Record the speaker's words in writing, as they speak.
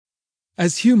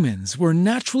As humans, we're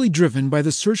naturally driven by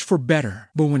the search for better.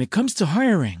 But when it comes to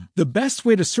hiring, the best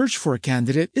way to search for a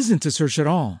candidate isn't to search at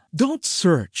all. Don't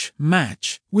search,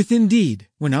 match with Indeed.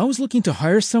 When I was looking to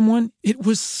hire someone, it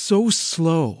was so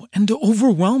slow and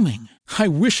overwhelming. I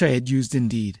wish I had used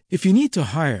Indeed. If you need to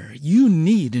hire, you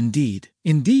need Indeed.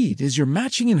 Indeed is your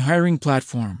matching and hiring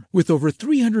platform with over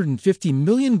 350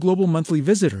 million global monthly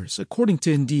visitors, according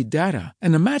to Indeed data,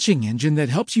 and a matching engine that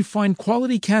helps you find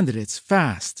quality candidates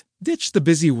fast. Ditch the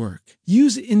busy work.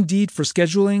 Use Indeed for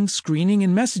scheduling, screening,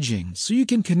 and messaging so you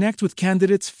can connect with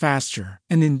candidates faster.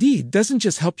 And Indeed doesn't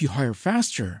just help you hire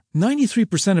faster.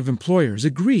 93% of employers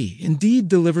agree Indeed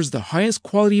delivers the highest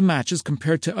quality matches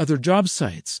compared to other job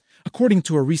sites, according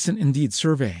to a recent Indeed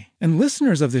survey. And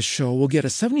listeners of this show will get a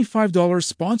 $75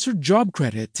 sponsored job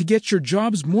credit to get your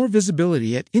jobs more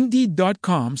visibility at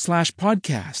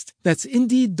Indeed.com/podcast. That's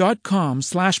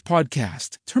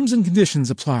Indeed.com/podcast. Terms and conditions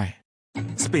apply.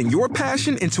 Spin your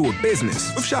passion into a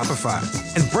business with Shopify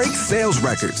and break sales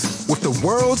records with the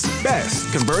world's best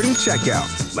converting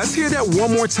checkout. Let's hear that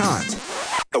one more time.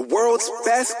 The world's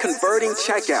best converting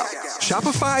checkout.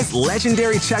 Shopify's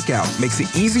legendary checkout makes it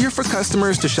easier for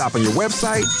customers to shop on your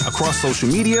website, across social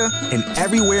media, and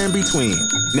everywhere in between.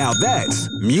 Now that's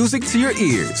music to your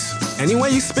ears. Any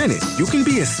way you spin it, you can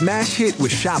be a smash hit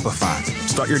with Shopify.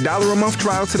 Start your $1 a month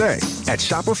trial today at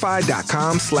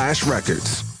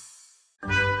shopify.com/records.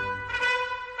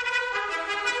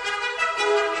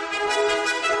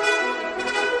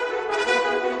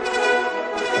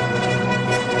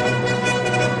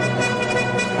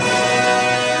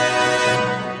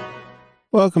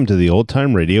 Welcome to the Old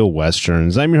Time Radio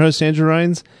Westerns. I'm your host, Andrew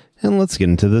Rhynes, and let's get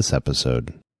into this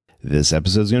episode. This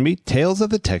episode is going to be Tales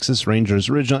of the Texas Rangers.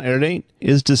 Original air date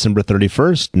is December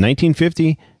 31st,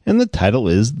 1950, and the title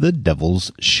is The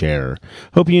Devil's Share.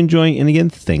 Hope you enjoy, and again,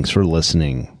 thanks for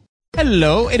listening.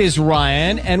 Hello, it is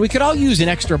Ryan, and we could all use an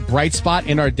extra bright spot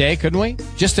in our day, couldn't we?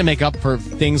 Just to make up for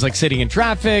things like sitting in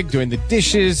traffic, doing the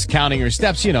dishes, counting your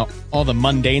steps, you know, all the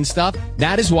mundane stuff.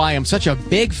 That is why I'm such a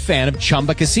big fan of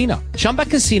Chumba Casino. Chumba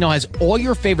Casino has all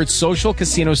your favorite social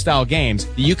casino-style games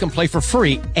that you can play for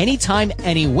free anytime,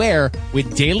 anywhere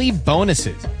with daily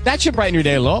bonuses. That should brighten your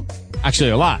day a little. Actually,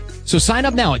 a lot. So sign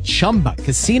up now at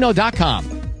ChumbaCasino.com.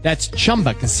 That's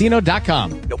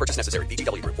ChumbaCasino.com. No purchase necessary.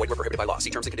 VGW Group. Void where prohibited by law. See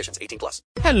terms and conditions. 18+.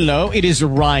 Hello, it is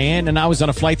Ryan, and I was on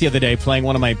a flight the other day playing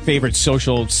one of my favorite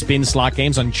social spin slot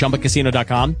games on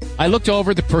ChumbaCasino.com. I looked over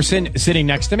at the person sitting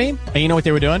next to me, and you know what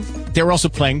they were doing? They were also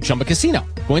playing Chumba Casino.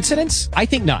 Coincidence? I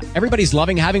think not. Everybody's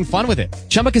loving having fun with it.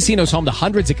 Chumba Casino is home to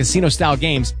hundreds of casino-style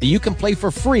games that you can play for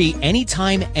free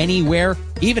anytime, anywhere,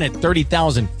 even at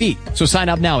 30,000 feet. So sign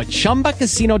up now at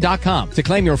ChumbaCasino.com to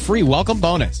claim your free welcome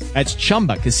bonus. That's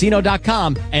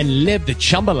ChumbaCasino.com and live the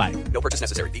Chumba life. No purchase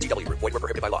necessary. VGW Group. Void where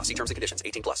prohibited by law. See terms and conditions.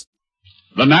 18+.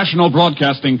 The National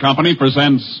Broadcasting Company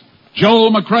presents Joe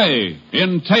McCrea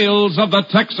in Tales of the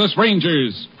Texas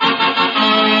Rangers.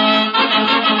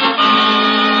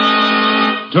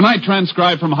 Tonight,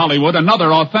 transcribed from Hollywood,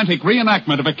 another authentic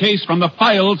reenactment of a case from the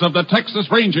files of the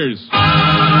Texas Rangers.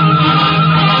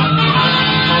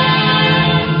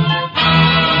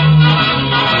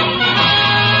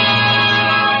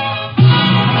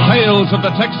 Tales of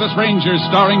the Texas Rangers,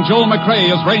 starring Joel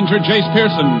McCrea as Ranger Jace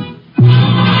Pearson.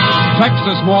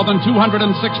 Texas, more than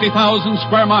 260,000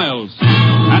 square miles,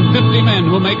 and 50 men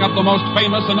who make up the most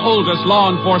famous and oldest law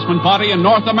enforcement body in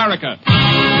North America.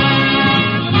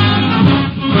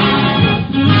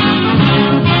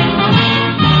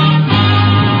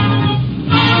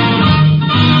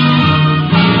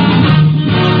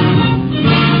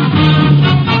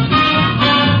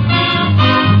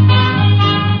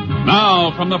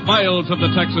 From the files of the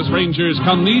Texas Rangers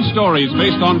come these stories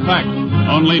based on fact.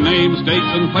 Only names,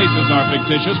 dates, and places are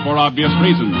fictitious for obvious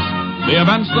reasons. The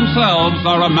events themselves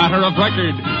are a matter of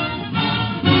record.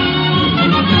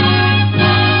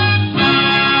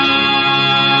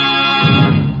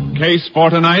 Case for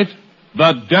tonight,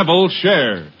 The Devil's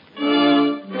Share.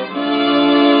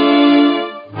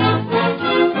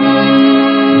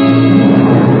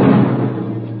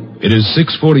 It is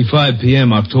 6:45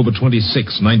 p.m., October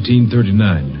 26,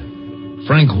 1939.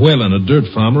 Frank Whalen, a dirt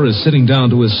farmer, is sitting down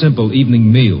to a simple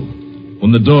evening meal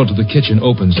when the door to the kitchen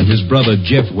opens and his brother,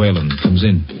 Jeff Whalen, comes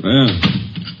in. Yeah.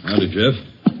 Howdy, Jeff.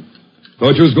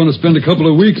 Thought you was going to spend a couple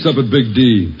of weeks up at Big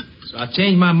D. So I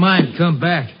changed my mind and come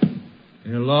back.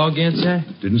 Any law against that?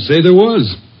 Didn't say there was.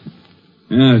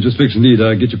 Yeah, just fixing to eat.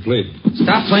 I'll get your plate.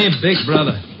 Stop playing big,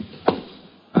 brother.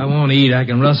 I won't eat. I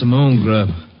can rustle my own grub.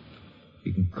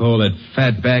 You can call that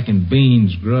fatback and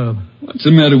beans grub. What's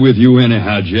the matter with you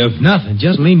anyhow, Jeff? Nothing.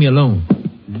 Just leave me alone.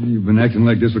 You've been acting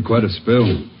like this for quite a spell.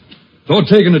 Thought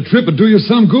taking a trip would do you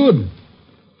some good.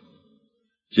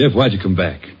 Jeff, why'd you come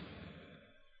back?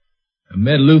 I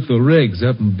met Luther Riggs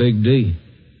up in Big D.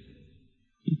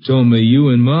 He told me you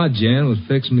and Ma Jan was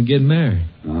fixing to get married.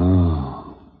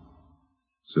 Oh.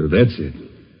 So that's it.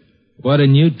 Why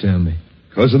didn't you tell me?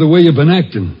 Because of the way you've been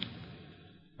acting.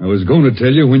 I was going to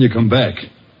tell you when you come back.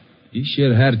 You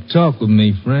should have had a talk with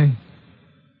me, Frank.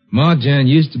 Ma Jan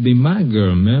used to be my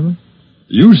girl, remember?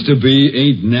 Used to be,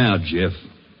 ain't now, Jeff.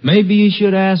 Maybe you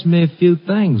should ask me a few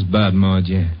things about Ma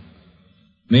Jan.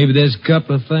 Maybe there's a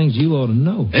couple of things you ought to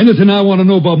know. Anything I want to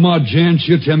know about Ma Jan,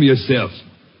 she'll tell me herself.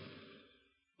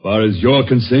 As far as you're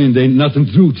concerned, ain't nothing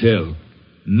to tell.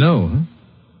 No,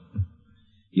 huh?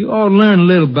 You ought to learn a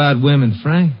little about women,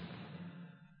 Frank.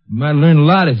 You might learn a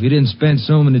lot if you didn't spend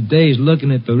so many days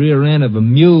looking at the rear end of a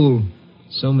mule,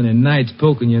 so many nights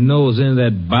poking your nose into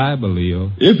that Bible,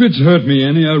 Leo. If it's hurt me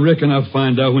any, I reckon I'll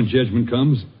find out when judgment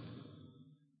comes.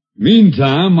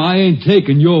 Meantime, I ain't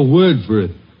taking your word for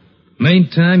it.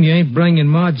 Meantime, you ain't bringing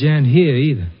Ma Jan here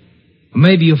either. Or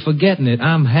maybe you're forgetting it.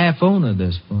 I'm half owner of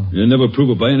this farm. You'll never prove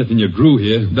it by anything you grew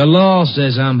here. The law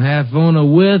says I'm half owner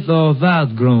with or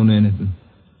without growing anything.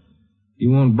 If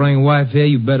you want to bring a wife here,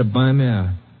 you better buy me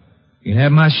out. You can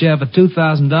have my share for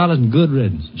 $2,000 and good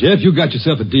riddance. Jeff, you got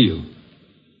yourself a deal.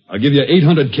 I'll give you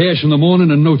 $800 cash in the morning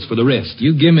and notes for the rest.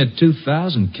 You give me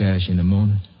 $2,000 cash in the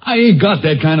morning. I ain't got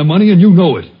that kind of money, and you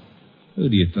know it. Who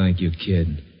do you think you're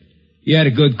kidding? You had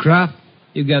a good crop.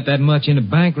 You got that much in the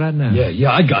bank right now.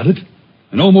 Yeah, I got it.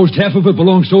 And almost half of it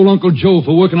belongs to old Uncle Joe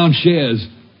for working on shares.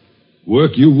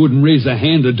 Work you wouldn't raise a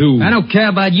hand to do. I don't care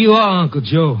about you or Uncle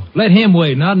Joe. Let him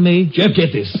wait, not me. Jeff,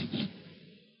 get this.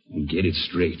 And get it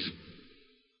straight.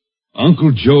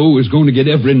 Uncle Joe is going to get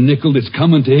every nickel that's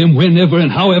coming to him whenever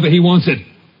and however he wants it.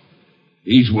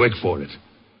 He's worked for it.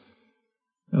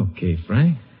 Okay,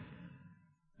 Frank.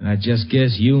 I just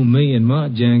guess you, me, and Ma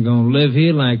Jan gonna live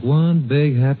here like one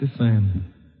big happy family.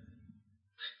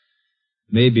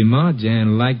 Maybe Ma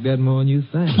Jan liked that more than you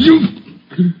think.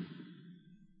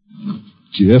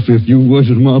 Jeff, if you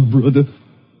wasn't my brother,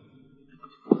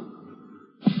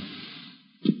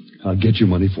 I'll get your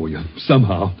money for you,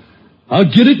 somehow. I'll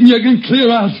get it and you can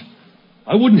clear out.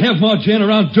 I wouldn't have Ma Jan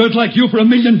around dirt like you for $1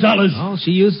 million. Oh,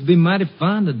 she used to be mighty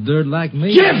fond of dirt like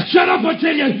me. Jeff, shut up, I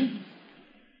tell you!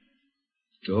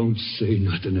 Don't say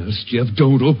nothing else, Jeff.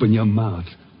 Don't open your mouth.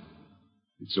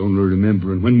 It's only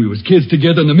remembering when we was kids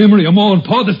together and the memory of Ma and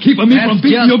Pa that's keeping me from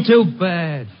beating you. That's just too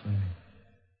bad, Frank.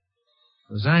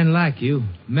 'Cause I ain't like you.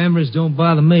 Memories don't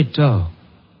bother me at all.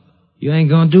 You ain't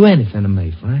gonna do anything to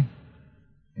me, Frank.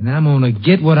 And I'm gonna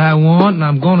get what I want, and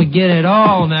I'm gonna get it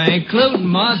all now, including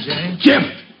Ma Jan. Jeff!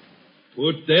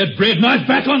 Put that bread knife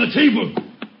back on the table.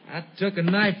 I took a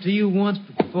knife to you once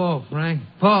before, Frank.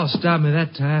 Pa stopped me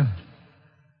that time.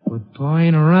 But Pa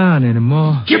ain't around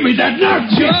anymore. Give me that knife,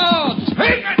 Jeff! Oh,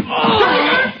 take it!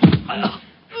 I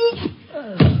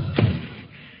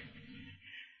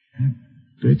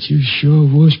bet you sure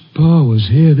wish Pa was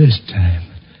here this time.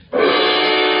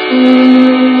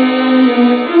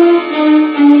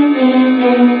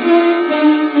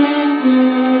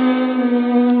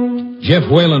 Jeff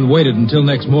Whalen waited until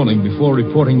next morning before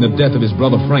reporting the death of his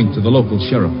brother Frank to the local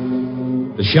sheriff.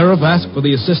 The sheriff asked for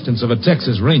the assistance of a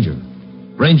Texas Ranger.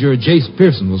 Ranger Jace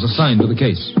Pearson was assigned to the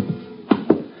case.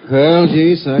 Well,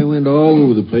 Jace, I went all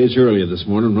over the place earlier this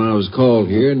morning when I was called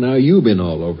here, and now you've been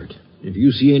all over it. If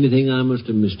you see anything, I must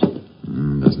have missed it.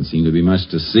 Doesn't seem to be much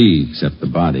to see except the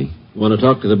body. Want to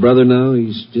talk to the brother now?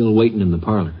 He's still waiting in the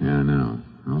parlor. Yeah, I know.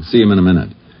 I'll see him in a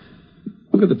minute.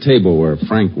 Look at the table where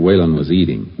Frank Whalen was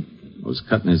eating. He was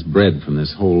cutting his bread from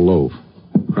this whole loaf.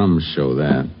 Crumbs show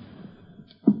that.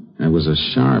 It was a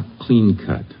sharp, clean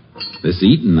cut. This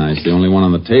eating knife's the only one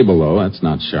on the table, though. That's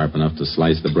not sharp enough to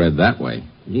slice the bread that way.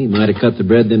 He might have cut the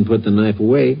bread, then put the knife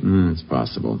away. It's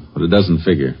possible, but it doesn't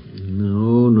figure.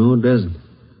 No, it doesn't.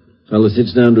 Fella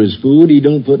sits down to his food, he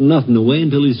don't put nothing away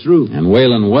until he's through. And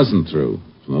Whalen wasn't through.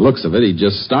 From the looks of it, he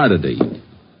just started to eat.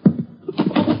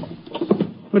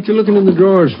 What you looking in the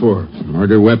drawers for?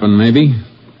 Murder weapon, maybe?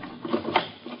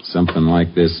 Something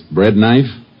like this bread knife?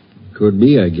 Could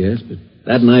be, I guess, but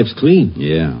that knife's clean.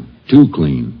 Yeah, too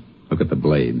clean. Look at the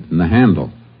blade and the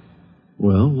handle.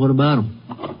 Well, what about them?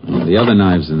 The other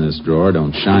knives in this drawer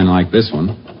don't shine like this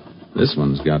one. This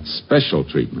one's got special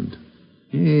treatment.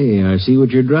 Hey, I see what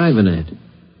you're driving at.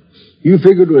 You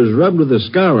figured it was rubbed with a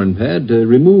scouring pad to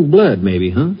remove blood, maybe,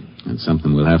 huh? That's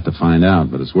something we'll have to find out,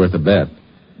 but it's worth a bet.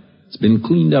 It's been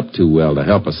cleaned up too well to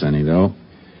help us any, though.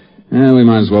 We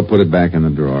might as well put it back in the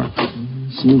drawer.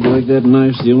 Seems like that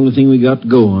knife's the only thing we got to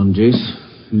go on,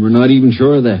 Jace. And we're not even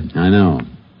sure of that. I know.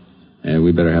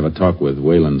 We better have a talk with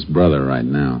Whalen's brother right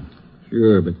now.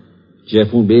 Sure, but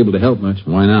Jeff won't be able to help much.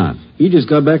 Why not? He just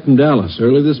got back from Dallas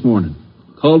early this morning.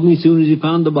 Called me soon as he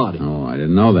found the body. Oh, I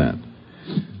didn't know that.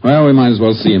 Well, we might as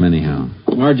well see him anyhow.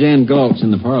 Marjan Galt's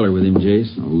in the parlor with him,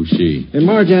 Jace. Oh, who's she? And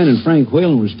Marjan and Frank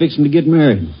Whalen was fixing to get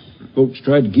married. Folks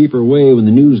tried to keep her away when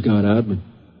the news got out, but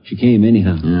she came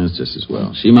anyhow. Yeah, it's just as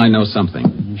well. She might know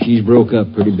something. She's broke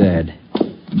up pretty bad.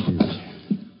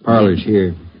 Parlor's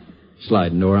here.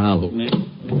 Sliding door, I'll open it.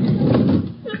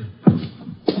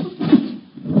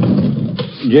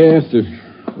 Jeff, the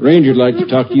ranger'd like to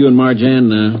talk to you and Marjan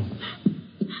now.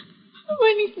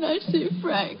 When can I see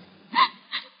Frank?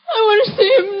 I want to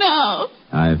see him now.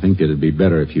 I think it'd be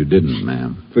better if you didn't,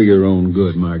 ma'am. For your own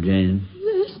good, Marjan.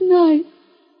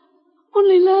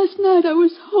 Only last night I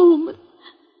was home.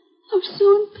 I was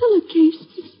sewing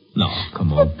pillowcases. No,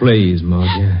 come on, please,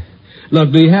 Marjan.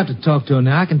 Look, do you have to talk to her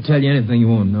now? I can tell you anything you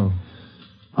want to know.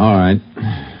 All right.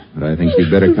 But I think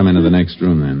you'd better come into the next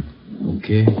room then.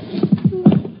 Okay.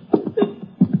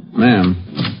 Ma'am,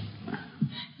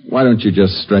 why don't you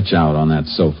just stretch out on that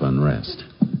sofa and rest?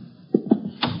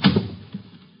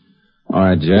 All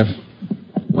right, Jeff.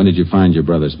 When did you find your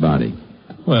brother's body?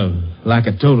 Well, like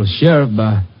I told the sheriff,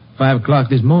 by 5 o'clock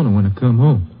this morning when I come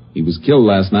home. He was killed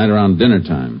last night around dinner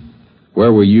time.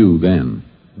 Where were you then?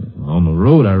 On the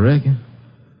road, I reckon.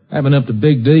 I've been up to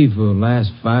Big D for the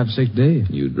last 5-6 days.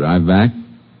 You drive back?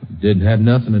 Didn't have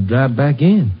nothing to drive back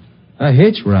in. I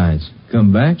hitch rides.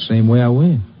 Come back, same way I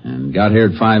went. And got here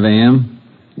at 5 a.m.?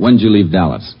 When'd you leave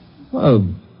Dallas? Well,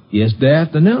 yesterday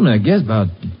afternoon, I guess, about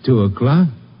 2 o'clock.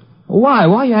 Why?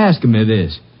 Why are you asking me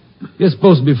this? You're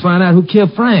supposed to be finding out who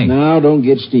killed Frank. Now, don't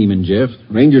get steaming, Jeff.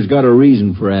 Ranger's got a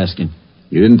reason for asking.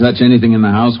 You didn't touch anything in the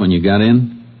house when you got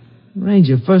in?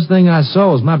 Ranger, first thing I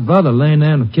saw was my brother laying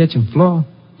there on the kitchen floor.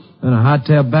 Then I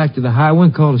hightailed back to the highway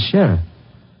and called the sheriff.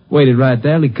 Waited right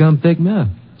there till he come pick me up.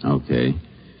 Okay.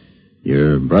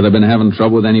 Your brother been having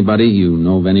trouble with anybody? You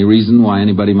know of any reason why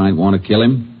anybody might want to kill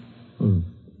him?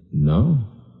 No.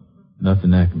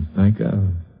 Nothing I can think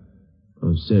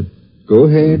of. Except... Go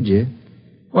ahead, Jeff.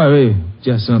 Well,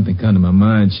 just something come to my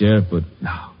mind, Sheriff, but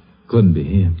no, couldn't be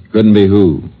him. Couldn't be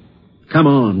who? Come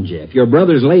on, Jeff. Your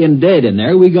brother's laying dead in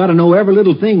there. We got to know every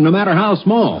little thing, no matter how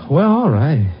small. Well, all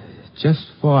right. Just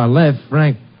before I left,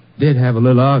 Frank did have a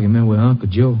little argument with Uncle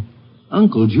Joe.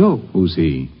 Uncle Joe? Who's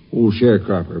he? Old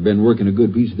sharecropper. Been working a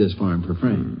good piece of this farm for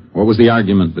Frank. What was the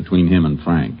argument between him and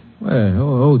Frank? Well,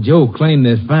 old Joe claimed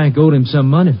that Frank owed him some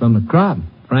money from the crop.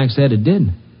 Frank said it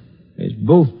didn't. They're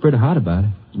both pretty hot about it.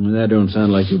 Well, that don't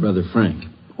sound like your brother Frank.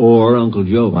 Or Uncle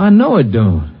Joe. Well, I know it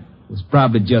don't. It's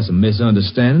probably just a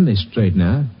misunderstanding. They straighten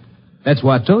out. That's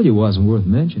why I told you it wasn't worth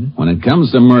mentioning. When it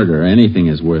comes to murder, anything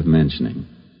is worth mentioning.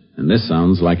 And this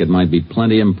sounds like it might be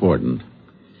plenty important.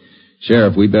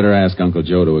 Sheriff, we better ask Uncle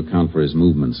Joe to account for his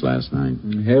movements last night.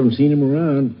 I haven't seen him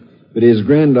around, but his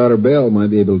granddaughter, Belle, might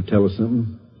be able to tell us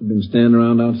something. She's been standing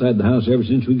around outside the house ever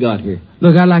since we got here.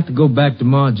 Look, I'd like to go back to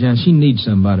Marjan. She needs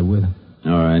somebody with her.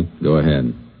 All right, go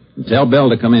ahead. Tell Belle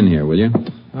to come in here, will you?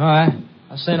 All right.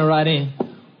 I'll send her right in.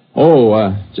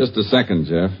 Oh, just a second,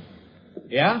 Jeff.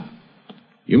 Yeah?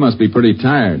 You must be pretty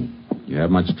tired. You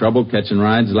have much trouble catching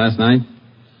rides last night?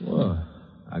 Well,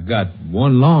 I got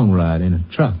one long ride in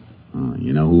a truck. Oh,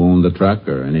 you know who owned the truck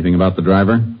or anything about the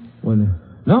driver? Well,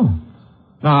 no.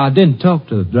 No, I didn't talk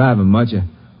to the driver much.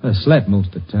 I slept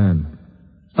most of the time.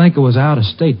 I think it was out of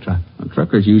state truck. Well,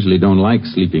 truckers usually don't like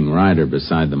sleeping rider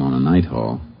beside them on a night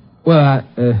haul. Well,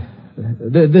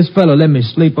 this fellow let me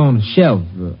sleep on a shelf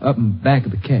up in back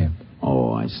of the cab.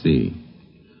 Oh, I see.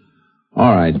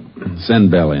 All right. Send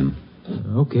Belle in.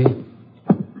 Okay.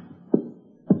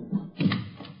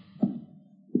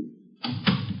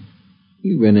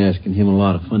 You've been asking him a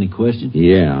lot of funny questions.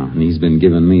 Yeah, and he's been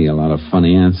giving me a lot of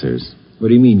funny answers. What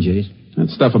do you mean, Jace? That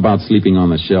stuff about sleeping on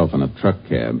the shelf in a truck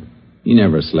cab. He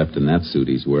never slept in that suit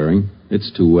he's wearing.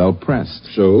 It's too well pressed.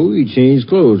 So he changed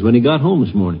clothes when he got home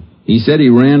this morning. He said he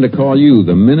ran to call you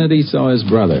the minute he saw his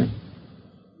brother.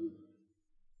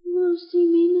 You want to see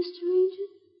me, Mr. Ranger?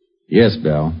 Yes,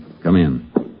 Belle. Come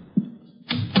in.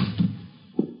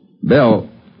 Belle,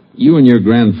 you and your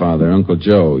grandfather, Uncle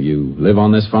Joe, you live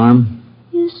on this farm?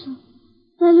 Yes, sir.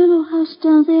 That little house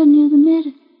down there near the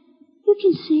meadow. You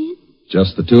can see it.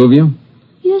 Just the two of you?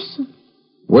 Yes, sir.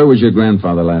 Where was your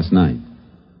grandfather last night?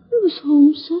 He was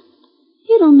home, sir.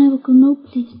 He don't never go no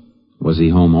place. Was he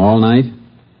home all night?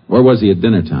 Where was he at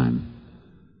dinner time?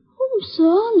 Home, sir,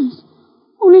 honest.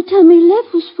 Only time he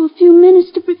left was for a few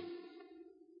minutes to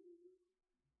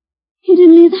He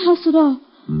didn't leave the house at all.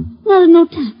 Not at no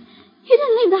time. He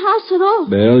didn't leave the house at all.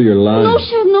 Belle, you're lying. No,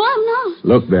 Sheriff, no, I'm not.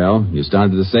 Look, Belle, you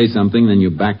started to say something, then you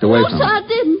backed away no, from sir, it. I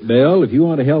didn't. Belle, if you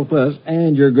want to help us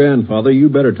and your grandfather, you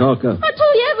better talk up. I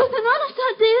told you everything. Honest,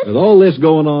 I did. With all this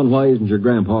going on, why isn't your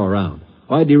grandpa around?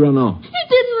 Why'd he run off? He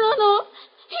didn't run off.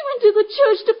 He went to the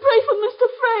church to pray for Mr.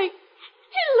 Frank.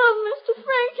 He loved Mr.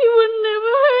 Frank. He would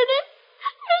never hurt him.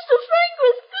 Mr. Frank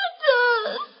was good to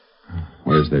us.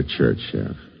 Where's their church,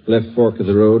 Sheriff? Left fork of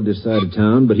the road, this side of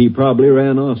town, but he probably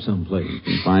ran off someplace. We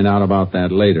can find out about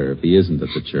that later if he isn't at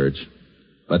the church.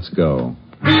 Let's go.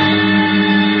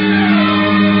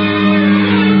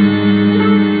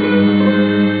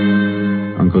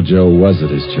 Uncle Joe was at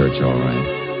his church, all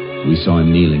right. We saw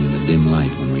him kneeling in the dim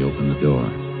light when we opened the door.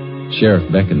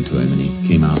 Sheriff beckoned to him, and he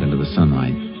came out into the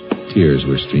sunlight. Tears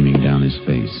were streaming down his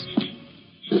face.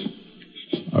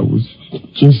 I was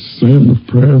just saying the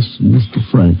prayers for Mr.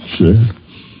 Frank, Sheriff.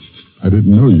 I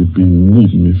didn't know you'd be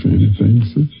needing me for anything,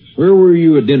 sir. Where were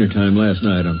you at dinner time last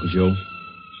night, Uncle Joe?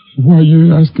 Why are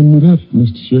you asking me that,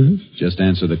 Mr. Sheriff? Just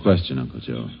answer the question, Uncle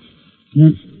Joe.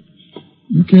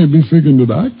 You can't be figuring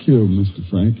that I killed Mr.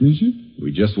 Frank, is you?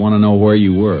 We just want to know where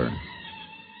you were.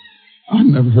 I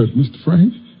never hurt Mr.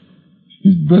 Frank.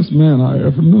 He's the best man I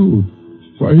ever knew.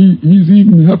 Why, he's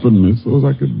even helping me so as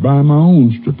I could buy my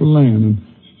own strip of land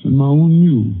and my own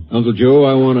mule. Uncle Joe,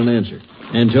 I want an answer.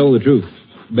 And tell the truth.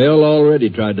 Belle already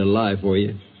tried to lie for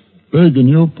you. Begging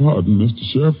your pardon, Mr.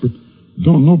 Sheriff, but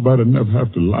don't nobody never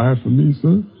have to lie for me,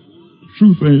 sir. The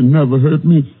truth ain't never hurt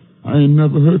me. I ain't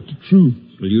never hurt the truth.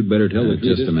 Well, you'd better tell the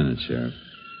truth. Just a minute, Sheriff.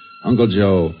 Uncle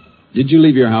Joe, did you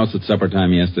leave your house at supper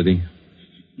time yesterday?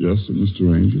 Yes, sir,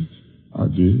 Mr. Ranger. I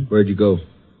did. Where'd you go?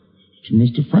 To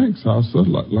Mr. Frank's house, sir,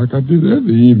 like I did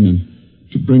every evening,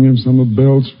 to bring him some of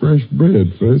Belle's fresh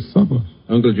bread for his supper.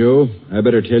 Uncle Joe, I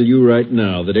better tell you right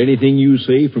now that anything you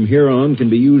say from here on can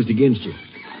be used against you.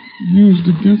 Used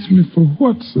against me for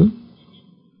what, sir?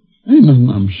 Ain't nothing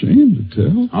I'm ashamed to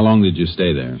tell. How long did you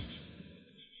stay there?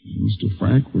 Mr.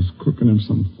 Frank was cooking him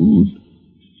some food.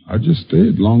 I just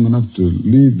stayed long enough to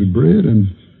leave the bread and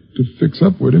to fix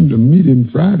up with him to meet him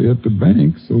Friday at the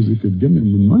bank so as he could give me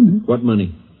the money. What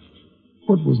money?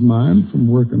 What was mine from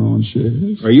working on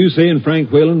shares. Are you saying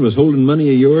Frank Whalen was holding money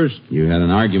of yours? You had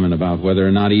an argument about whether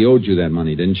or not he owed you that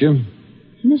money, didn't you?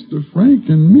 Mr. Frank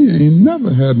and me ain't never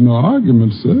had no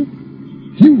argument, sir.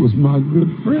 He was my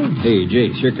good friend. Hey,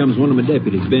 Jace, here comes one of my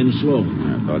deputies, Ben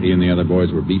Sloan. I thought he and the other boys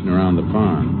were beating around the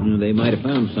farm. They might have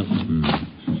found something.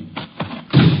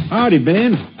 Howdy,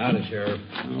 Ben. Howdy, Sheriff.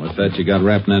 What's that you got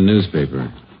wrapped in that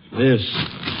newspaper? This.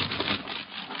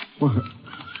 What?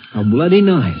 A bloody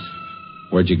knife.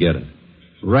 Where'd you get it?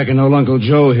 Reckon old Uncle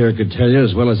Joe here could tell you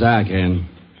as well as I can.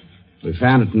 We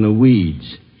found it in the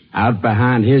weeds, out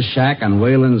behind his shack on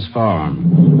Whalen's farm.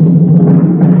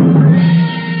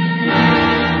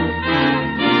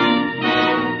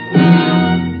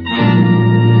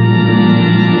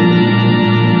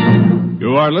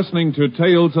 You are listening to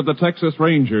Tales of the Texas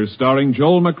Rangers, starring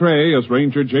Joel McCrea as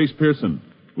Ranger Jace Pearson.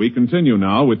 We continue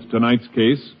now with tonight's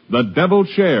case, The Devil's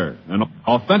Share, an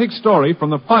authentic story from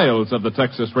the files of the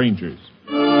Texas Rangers.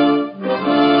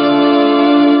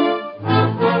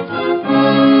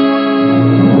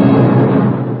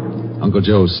 Uncle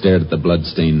Joe stared at the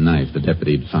blood-stained knife the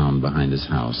deputy had found behind his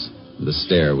house. The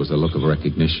stare was a look of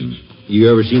recognition. You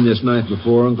ever seen this knife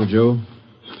before, Uncle Joe?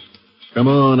 Come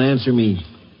on, answer me.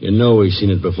 You know we've seen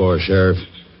it before, Sheriff.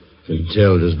 Can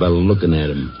tell just by looking at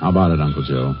him. How about it, Uncle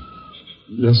Joe?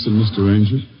 Yes, sir, Mr.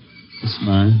 Ranger. It's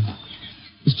mine.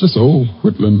 It's just an old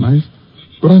whittling knife.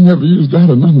 But I never used that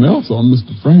or nothing else on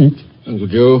Mr. Frank. Uncle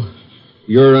Joe,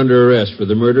 you're under arrest for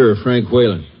the murder of Frank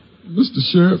Whalen. Mr.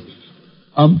 Sheriff,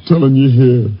 I'm telling you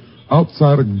here,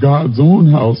 outside of God's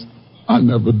own house, I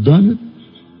never done it.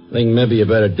 Think maybe you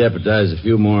better deputize a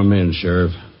few more men,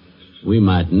 Sheriff. We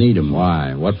might need them.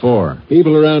 Why? What for?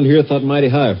 People around here thought mighty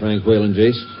high of Frank Whalen,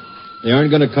 Jace. They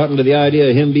aren't going to cotton to the idea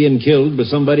of him being killed by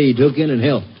somebody he took in and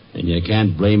helped. And you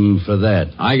can't blame him for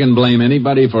that. I can blame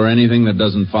anybody for anything that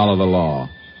doesn't follow the law.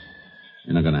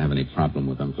 You're not going to have any problem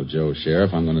with Uncle Joe,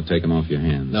 Sheriff. I'm going to take him off your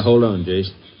hands. Now, hold on, Jace.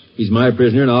 He's my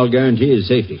prisoner, and I'll guarantee his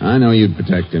safety. I know you'd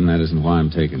protect him. That isn't why I'm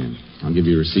taking him. I'll give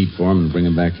you a receipt for him and bring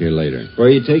him back here later. Where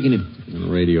are you taking him? On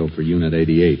the radio for Unit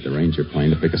 88, the Ranger plane,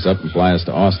 to pick us up and fly us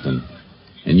to Austin.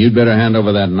 And you'd better hand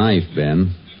over that knife,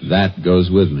 Ben. That goes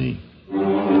with me.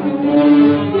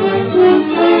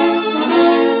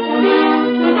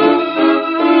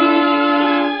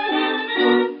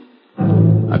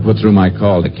 I put through my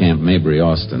call to Camp Mabry,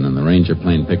 Austin, and the Ranger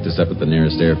plane picked us up at the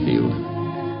nearest airfield.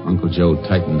 Uncle Joe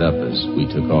tightened up as we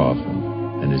took off,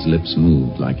 and his lips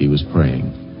moved like he was praying.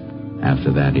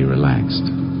 After that, he relaxed.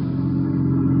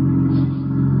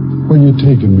 Where you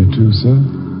taking me to, sir?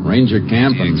 Ranger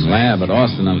camp and lab at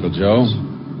Austin, Uncle Joe.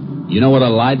 You know what a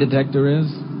lie detector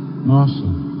is? No, sir.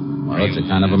 Well, it's a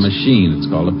kind of a machine. It's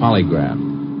called a polygraph.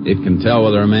 It can tell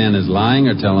whether a man is lying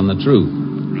or telling the truth.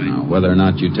 Now, whether or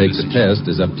not you take the test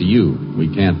is up to you. We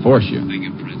can't force you.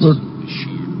 Look,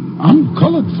 I'm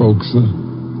colored, folks.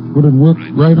 Would it work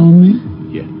right on me?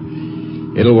 Yeah.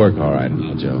 It'll work all right,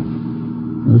 Uncle Joe.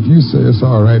 If you say it's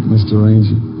all right, Mr.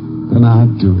 Ranger, then I'll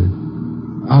do it.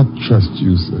 I trust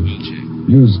you, sir.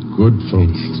 You's good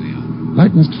folks.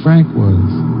 Like Mr. Frank was.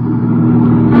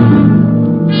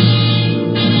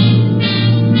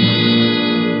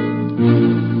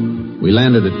 We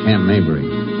landed at Camp Mabry.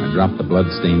 I dropped the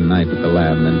blood-stained knife at the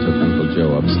lab and then took Uncle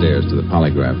Joe upstairs to the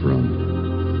polygraph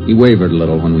room. He wavered a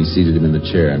little when we seated him in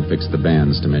the chair and fixed the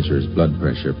bands to measure his blood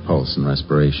pressure, pulse, and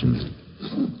respiration.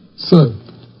 Sir,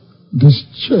 this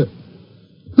chair...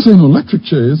 This ain't no electric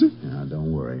chair, is it? Now,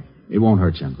 don't worry. It won't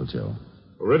hurt you, Uncle Joe.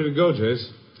 We're ready to go, Chase.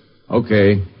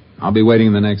 Okay. I'll be waiting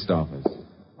in the next office.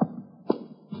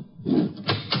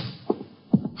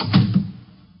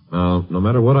 Now, no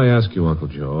matter what I ask you, Uncle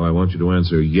Joe, I want you to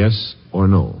answer yes or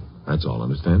no. That's all,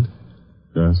 understand?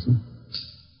 Yes, sir.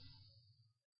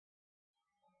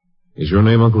 Is your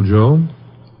name Uncle Joe?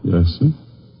 Yes, sir.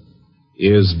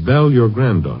 Is Belle your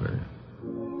granddaughter?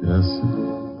 Yes, sir.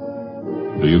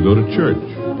 Do you go to church?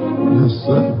 Yes,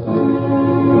 sir.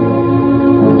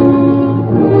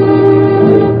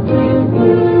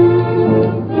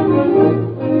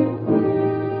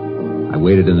 I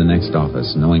waited in the next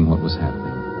office, knowing what was happening.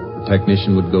 The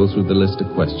technician would go through the list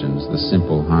of questions, the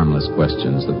simple, harmless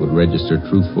questions that would register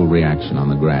truthful reaction on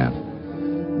the graph.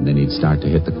 And then he'd start to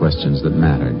hit the questions that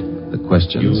mattered, the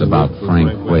questions about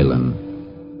Frank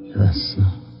Whalen. Yes, sir.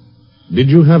 Did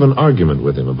you have an argument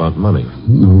with him about money?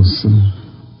 No, sir.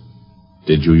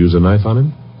 Did you use a knife on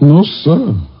him? No,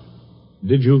 sir.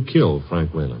 Did you kill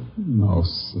Frank Whalen? No,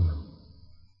 sir.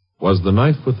 Was the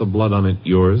knife with the blood on it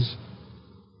yours?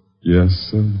 Yes,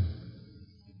 sir.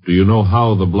 Do you know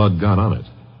how the blood got on it?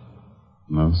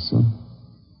 No, sir.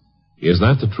 Is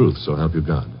that the truth, so help you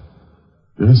God?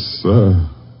 Yes, sir.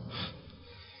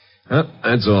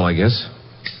 That's all, I guess.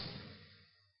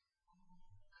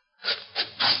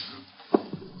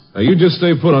 Now, you just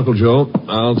stay put, Uncle Joe.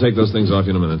 I'll take those things off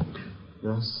you in a minute.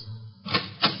 Yes.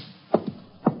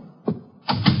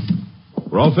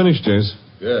 We're all finished, Chase.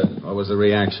 Good. What was the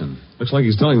reaction? Looks like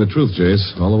he's telling the truth,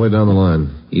 Chase, all the way down the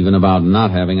line. Even about not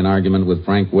having an argument with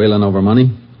Frank Whalen over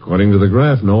money? According to the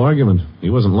graph, no argument. He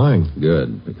wasn't lying.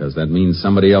 Good, because that means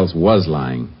somebody else was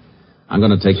lying. I'm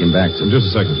going to take him back to... Just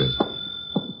a second, Chase.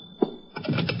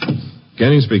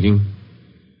 Kenny speaking.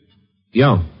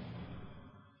 Yeah.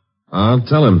 I'll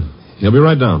tell him. He'll be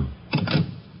right down.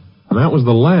 And that was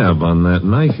the lab on that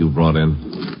knife you brought in.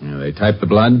 Yeah, they typed the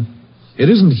blood? It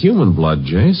isn't human blood,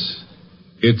 Jace.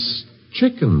 It's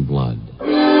chicken blood.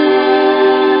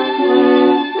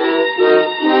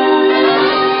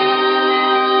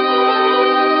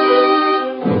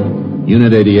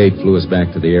 Unit 88 flew us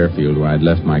back to the airfield where I'd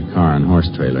left my car and horse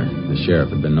trailer. The sheriff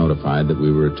had been notified that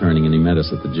we were returning and he met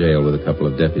us at the jail with a couple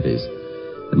of deputies.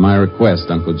 At my request,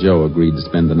 Uncle Joe agreed to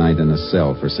spend the night in a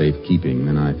cell for safekeeping,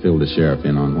 and I filled the sheriff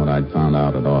in on what I'd found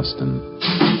out at Austin.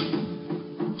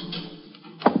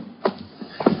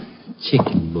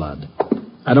 Chicken blood.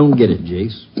 I don't get it,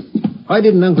 Jace. Why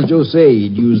didn't Uncle Joe say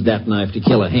he'd used that knife to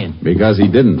kill a hen? Because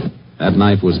he didn't. That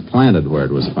knife was planted where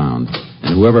it was found,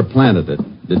 and whoever planted it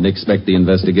didn't expect the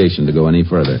investigation to go any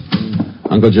further.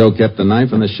 Uncle Joe kept the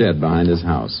knife in the shed behind his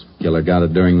house. Killer got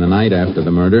it during the night after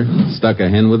the murder, stuck a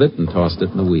hen with it, and tossed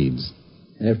it in the weeds.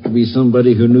 Have to be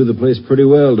somebody who knew the place pretty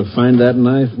well to find that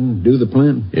knife and do the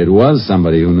planting. It was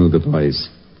somebody who knew the place.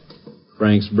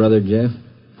 Frank's brother, Jeff?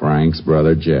 Frank's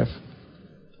brother, Jeff.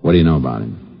 What do you know about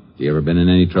him? He ever been in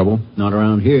any trouble? Not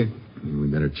around here. We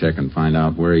better check and find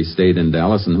out where he stayed in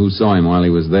Dallas and who saw him while he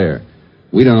was there.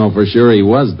 We don't know for sure he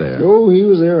was there. Oh, he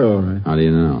was there, all right. How do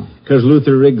you know? Because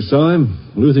Luther Riggs saw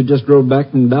him. Luther just drove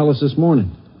back from Dallas this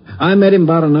morning. I met him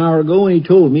about an hour ago, and he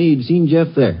told me he'd seen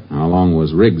Jeff there. How long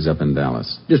was Riggs up in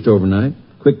Dallas? Just overnight.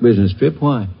 Quick business trip.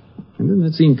 Why? And doesn't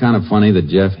it seem kind of funny that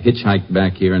Jeff hitchhiked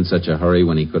back here in such a hurry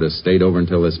when he could have stayed over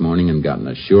until this morning and gotten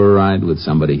a sure ride with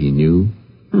somebody he knew?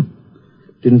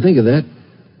 Didn't think of that.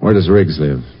 Where does Riggs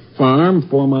live? Farm,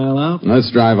 4 mile out.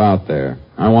 Let's drive out there.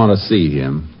 I want to see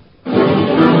him.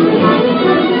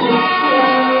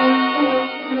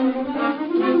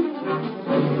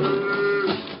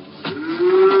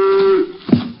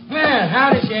 Well,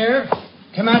 howdy, Sheriff.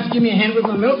 Come out to give me a hand with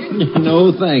my milking?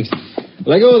 No, thanks.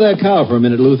 Let go of that cow for a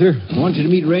minute, Luther. I want you to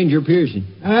meet Ranger Pearson.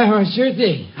 Sure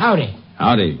thing. Howdy.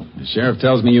 Howdy. The sheriff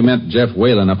tells me you met Jeff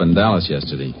Whalen up in Dallas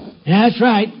yesterday. That's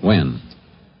right. When?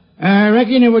 I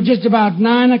reckon it was just about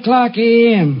 9 o'clock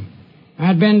a.m.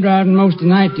 I'd been driving most of the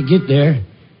night to get there.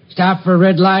 Stopped for a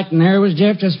red light, and there was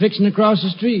Jeff just fixing to cross the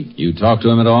street. You talked to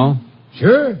him at all?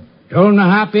 Sure. Told him to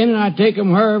hop in, and I'd take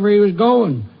him wherever he was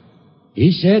going.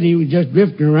 He said he was just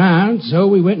drifting around, so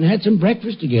we went and had some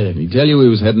breakfast together. Did he tell you he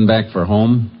was heading back for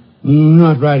home?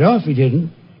 Not right off, he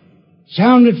didn't.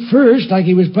 Sounded first like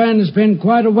he was planning to spend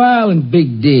quite a while in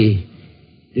Big D.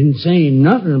 Didn't say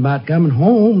nothing about coming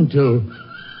home until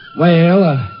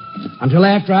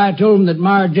after I told him that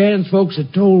Marjan's folks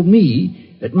had told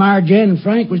me that Marjan and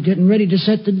Frank was getting ready to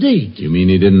set the date. You mean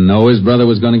he didn't know his brother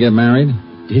was going to get married?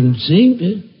 Didn't seem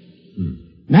to.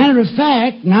 Matter of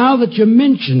fact, now that you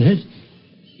mention it,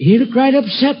 he looked right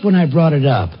upset when I brought it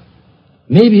up.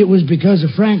 Maybe it was because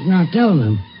of Frank not telling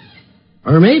him.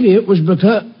 Or maybe it was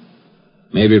because...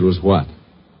 Maybe it was what?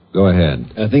 Go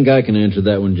ahead. I think I can answer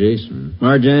that one, Jace.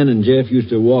 Marjan and Jeff used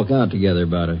to walk out together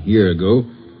about a year ago.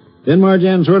 Then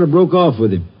Marjan sort of broke off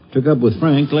with him. Took up with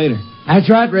Frank later. That's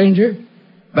right, Ranger.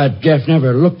 But Jeff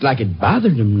never looked like it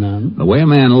bothered him none. The way a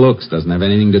man looks doesn't have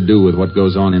anything to do with what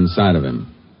goes on inside of him.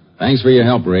 Thanks for your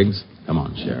help, Riggs. Come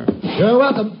on, Sheriff. You're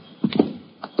welcome.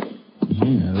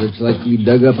 Yeah, looks like we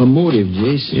dug up a motive,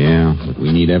 Jace. Yeah, but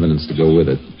we need evidence to go with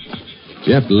it.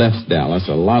 Jeff left Dallas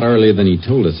a lot earlier than he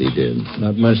told us he did.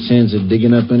 Not much chance of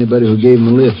digging up anybody who gave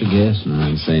him a lift, I guess.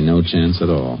 I'd say no chance at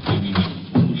all.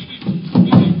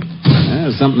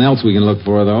 There's something else we can look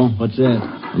for, though. What's that?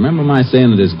 Remember my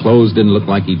saying that his clothes didn't look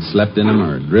like he'd slept in them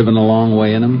or driven a long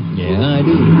way in them? Yeah, I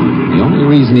do. The only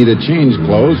reason he'd have changed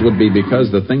clothes would be because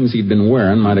the things he'd been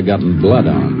wearing might have gotten blood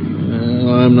on.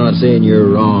 Well, I'm not saying you're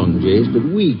wrong, Jace, but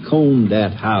we combed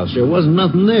that house. There wasn't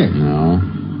nothing there. No.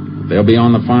 They'll be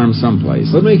on the farm someplace.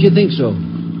 What makes you think so?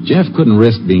 Jeff couldn't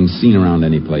risk being seen around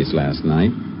any place last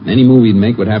night. Any move he'd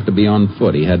make would have to be on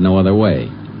foot. He had no other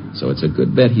way. So it's a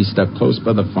good bet he stuck close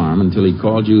by the farm until he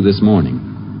called you this morning.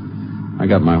 I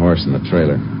got my horse in the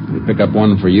trailer. We'll pick up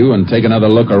one for you and take another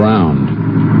look around.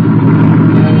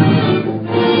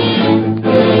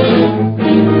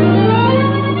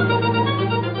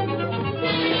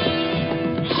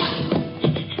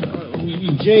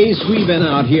 Jace, we've been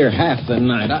out here half the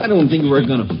night. I don't think we're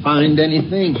going to find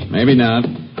anything. Maybe not.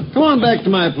 Come on back to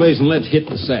my place and let's hit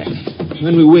the sack.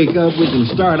 When we wake up, we can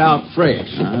start out fresh.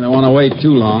 I don't want to wait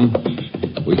too long.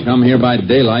 If we come here by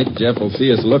daylight, Jeff will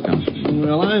see us looking.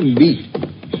 Well, I'm beat.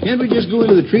 Can't we just go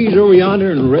into the trees over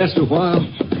yonder and rest a while?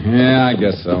 Yeah, I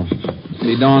guess so.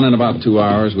 It'll be dawn in about 2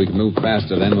 hours. We can move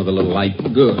faster then with a little light.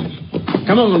 Good.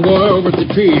 Come on, boy, over at the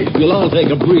tree. We'll all take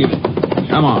a breather.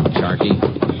 Come on, Sharky.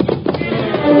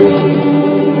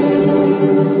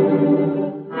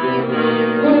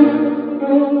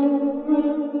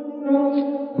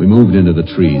 We moved into the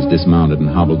trees, dismounted, and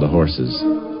hobbled the horses.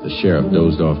 The sheriff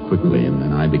dozed off quickly, and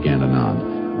then I began to nod.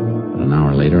 But an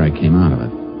hour later, I came out of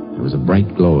it. There was a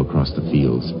bright glow across the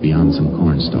fields, beyond some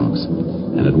corn stalks,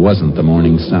 and it wasn't the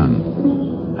morning sun.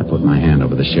 I put my hand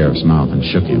over the sheriff's mouth and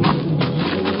shook him.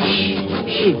 Shh.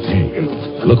 Hey,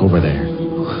 look over there.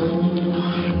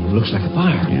 Looks like a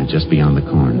fire. Yeah, just beyond the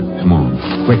corn. Come on,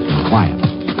 quick and quiet.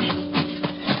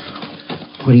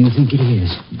 What do you think it is?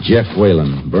 Jeff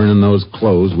Whalen, burning those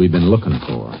clothes we've been looking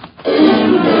for. We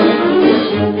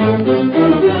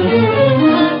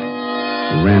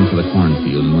ran for the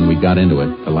cornfield, and when we got into it,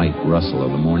 the light rustle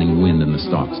of the morning wind in the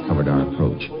stalks covered our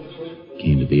approach.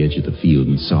 Came to the edge of the field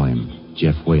and saw him,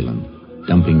 Jeff Whalen,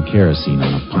 dumping kerosene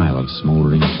on a pile of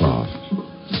smoldering cloth.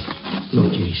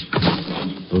 Look, Jace.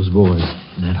 Those boards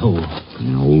in that hole.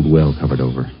 An old well covered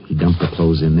over. He dumped the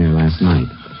clothes in there last night.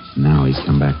 Now he's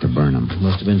come back to burn them. There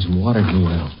must have been some water in the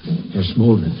well. They're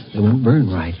smoldering. They won't burn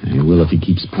right. He will if he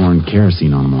keeps pouring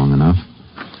kerosene on them long enough.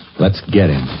 Let's get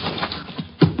him.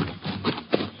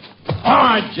 All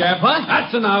right, Jeff. What?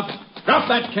 That's enough. Drop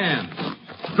that can.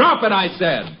 Drop it, I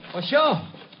said. Well, sure.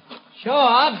 Sure,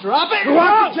 I'll drop it.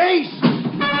 What, Jace?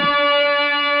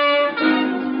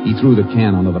 He threw the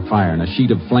can onto the fire, and a sheet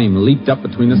of flame leaped up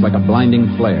between us like a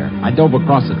blinding flare. I dove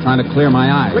across it, trying to clear my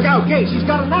eyes. Look out, Case. He's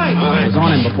got a knife. I was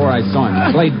on him before I saw him.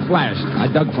 The blade flashed. I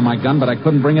dug for my gun, but I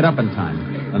couldn't bring it up in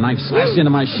time. The knife slashed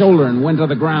into my shoulder and went to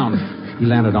the ground. He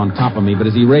landed on top of me, but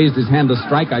as he raised his hand to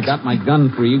strike, I got my gun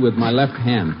free with my left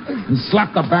hand and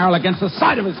slapped the barrel against the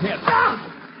side of his head.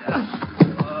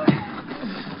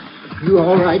 You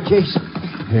all right, Jace?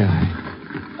 Yeah,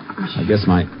 I guess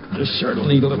my shirt will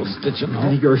need a little stitching,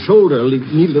 though. Your shoulder will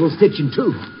need a little stitching,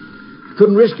 too.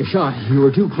 Couldn't risk a shot. You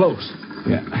were too close.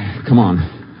 Yeah, come on.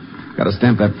 Got to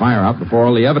stamp that fire out before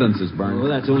all the evidence is burned. Well,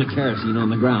 that's only kerosene on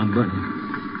the ground burning.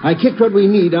 I kicked what we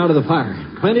need out of the fire.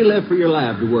 Plenty left for your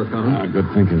lab to work on. Good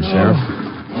thinking, Sheriff.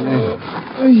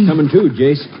 Coming too,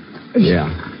 Jace. Yeah.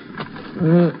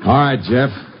 All right, Jeff.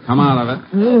 Come out of it.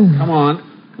 Come on.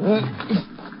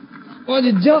 What'd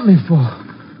you jump me for?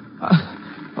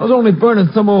 I was only burning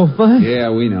some old thing. Yeah,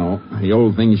 we know. The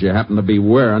old things you happened to be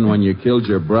wearing when you killed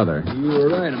your brother. You were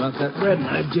right about that bread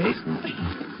knife, Jason.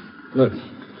 Look,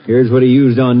 here's what he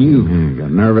used on you. You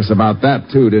got nervous about that,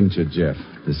 too, didn't you, Jeff?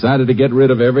 Decided to get rid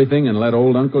of everything and let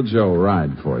old Uncle Joe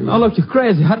ride for you. Oh, look, you're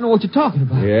crazy. I don't know what you're talking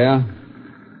about. Yeah?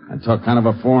 I talk kind of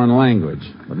a foreign language.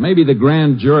 But maybe the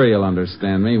grand jury will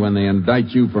understand me when they indict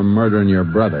you for murdering your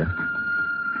brother.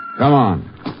 Come on.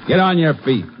 Get on your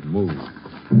feet and move.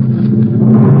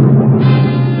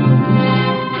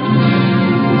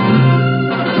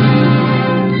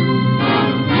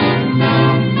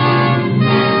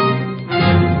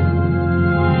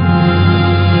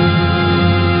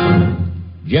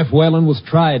 Jeff Whalen was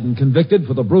tried and convicted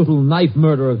for the brutal knife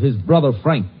murder of his brother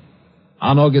Frank.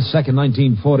 On August 2nd,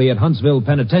 1940, at Huntsville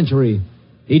Penitentiary,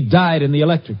 he died in the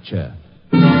electric chair.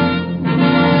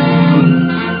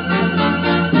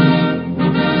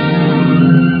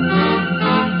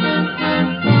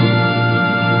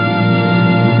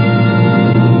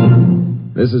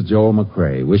 This is Joel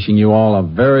McCrae, wishing you all a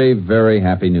very, very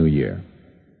happy New Year.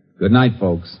 Good night,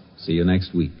 folks. See you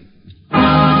next week.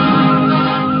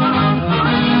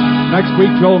 Next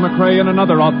week, Joel McCrae in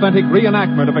another authentic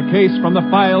reenactment of a case from the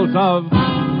files of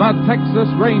the Texas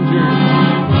Rangers.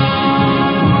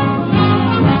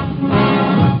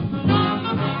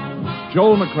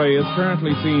 Joel McCrae is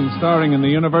currently seen starring in the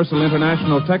Universal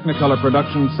International Technicolor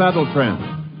production Saddle Tramp.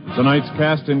 Tonight's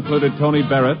cast included Tony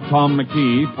Barrett, Tom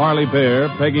McKee, Parley Bear,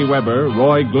 Peggy Weber,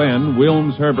 Roy Glenn,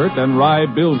 Wilms Herbert, and Rye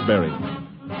Billsbury.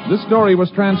 This story was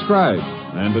transcribed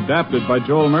and adapted by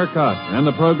Joel Murcott, and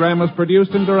the program was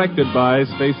produced and directed by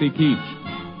Stacy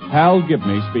Keach. Hal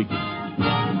Gibney speaking.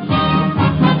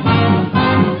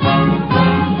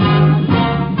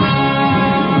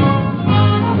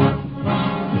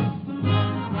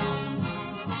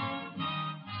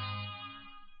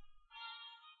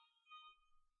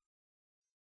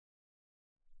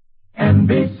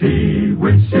 NBC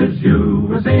wishes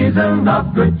you a season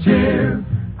of good cheer,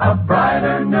 a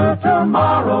brighter new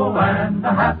tomorrow and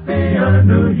a happier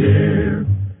new year.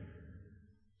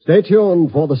 Stay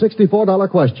tuned for the $64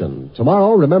 question.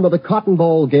 Tomorrow, remember the Cotton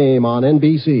Bowl game on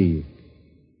NBC.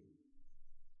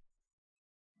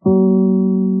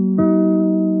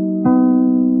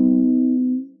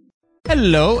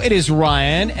 Hello, it is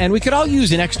Ryan, and we could all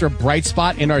use an extra bright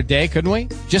spot in our day, couldn't we?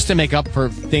 Just to make up for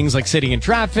things like sitting in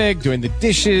traffic, doing the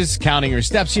dishes, counting your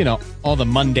steps, you know, all the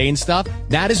mundane stuff.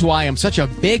 That is why I'm such a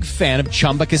big fan of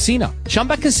Chumba Casino.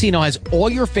 Chumba Casino has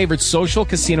all your favorite social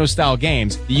casino-style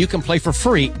games that you can play for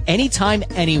free anytime,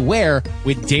 anywhere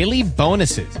with daily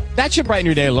bonuses. That should brighten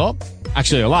your day a little.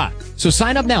 Actually, a lot. So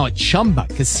sign up now at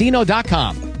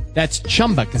ChumbaCasino.com. That's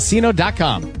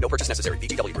ChumbaCasino.com. No purchase necessary.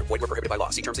 VGW Group. Void where prohibited by law.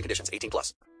 See terms and conditions. 18+.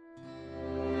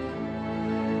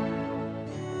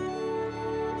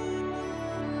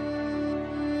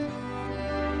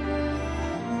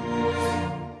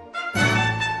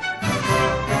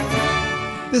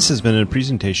 This has been a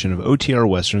presentation of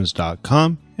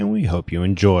OTRWesterns.com, and we hope you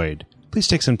enjoyed. Please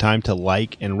take some time to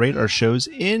like and rate our shows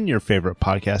in your favorite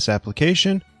podcast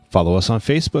application. Follow us on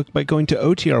Facebook by going to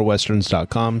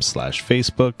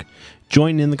OTRWesterns.com/Facebook.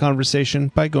 Join in the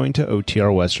conversation by going to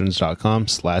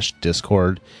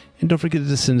OTRWesterns.com/Discord. And don't forget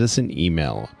to send us an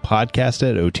email,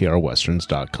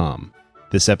 podcast@OTRWesterns.com.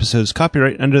 This episode is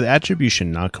copyright under the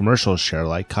Attribution Non-Commercial Share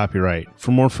Alike copyright.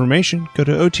 For more information, go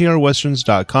to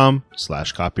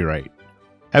OTRWesterns.com/copyright.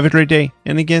 Have a great day,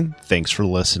 and again, thanks for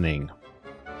listening.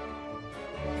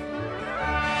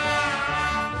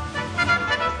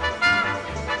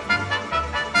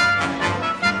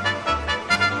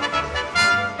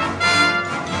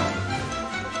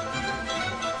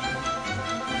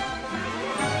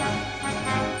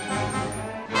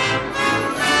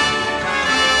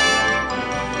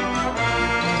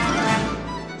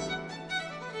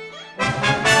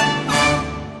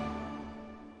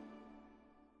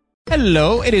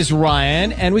 Hello, it is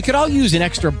Ryan, and we could all use an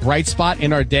extra bright spot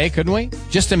in our day, couldn't we?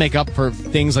 Just to make up for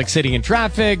things like sitting in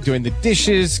traffic, doing the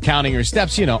dishes, counting your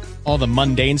steps, you know, all the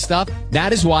mundane stuff.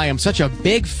 That is why I'm such a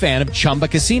big fan of Chumba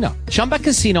Casino. Chumba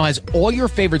Casino has all your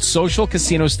favorite social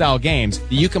casino-style games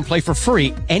that you can play for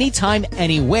free anytime,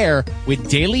 anywhere with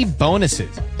daily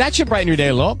bonuses. That should brighten your day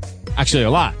a little. Actually,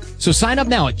 a lot. So sign up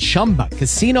now at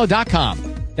ChumbaCasino.com.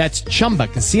 That's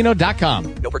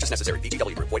ChumbaCasino.com. No purchase necessary.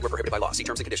 VGW Group. Void where prohibited by law. See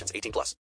terms and conditions. 18+.